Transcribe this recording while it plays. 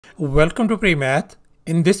Welcome to PreMath.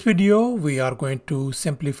 In this video, we are going to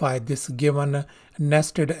simplify this given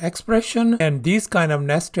nested expression, and these kind of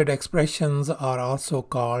nested expressions are also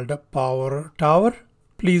called power tower.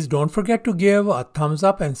 Please don't forget to give a thumbs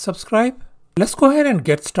up and subscribe. Let's go ahead and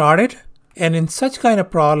get started. And in such kind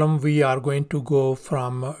of problem, we are going to go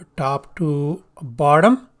from top to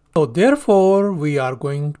bottom. So therefore, we are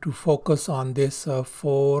going to focus on this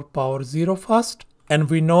 4 power 0 first. And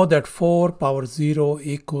we know that 4 power 0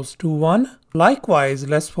 equals to 1. Likewise,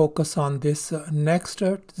 let's focus on this next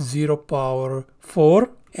 0 power 4.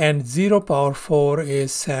 And 0 power 4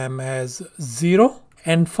 is same as 0.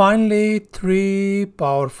 And finally, 3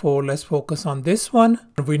 power 4, let's focus on this one.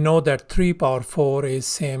 We know that 3 power 4 is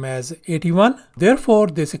same as 81. Therefore,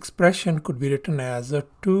 this expression could be written as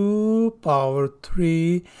 2 power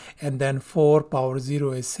 3 and then 4 power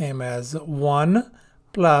 0 is same as 1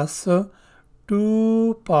 plus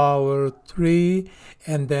 2 power 3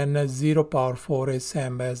 and then 0 power 4 is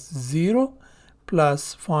same as 0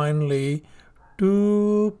 plus finally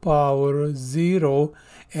 2 power 0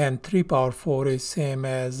 and 3 power 4 is same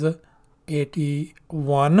as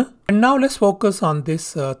 81. And now let's focus on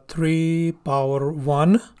this 3 power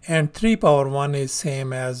 1, and 3 power 1 is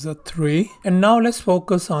same as 3. And now let's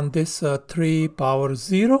focus on this 3 power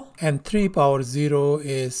 0, and 3 power 0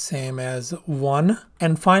 is same as 1.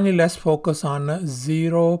 And finally let's focus on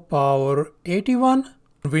 0 power 81.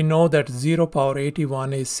 We know that 0 power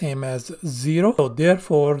 81 is same as 0. So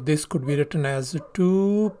therefore this could be written as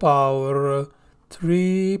 2 power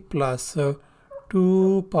 3 plus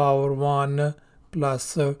 2 power 1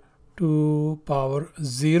 plus 2 power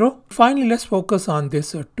 0. Finally, let's focus on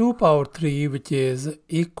this 2 power 3, which is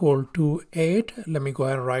equal to 8. Let me go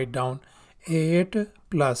ahead and write down 8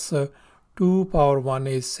 plus 2 power 1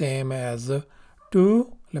 is same as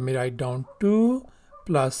 2. Let me write down 2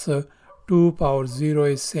 plus 2 power 0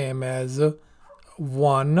 is same as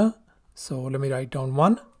 1. So let me write down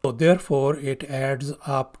 1. So therefore, it adds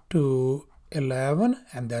up to 11,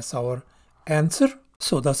 and that's our answer.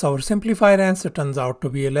 So thus our simplified answer turns out to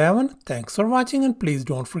be 11. Thanks for watching, and please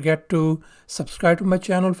don't forget to subscribe to my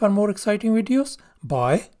channel for more exciting videos.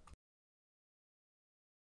 Bye.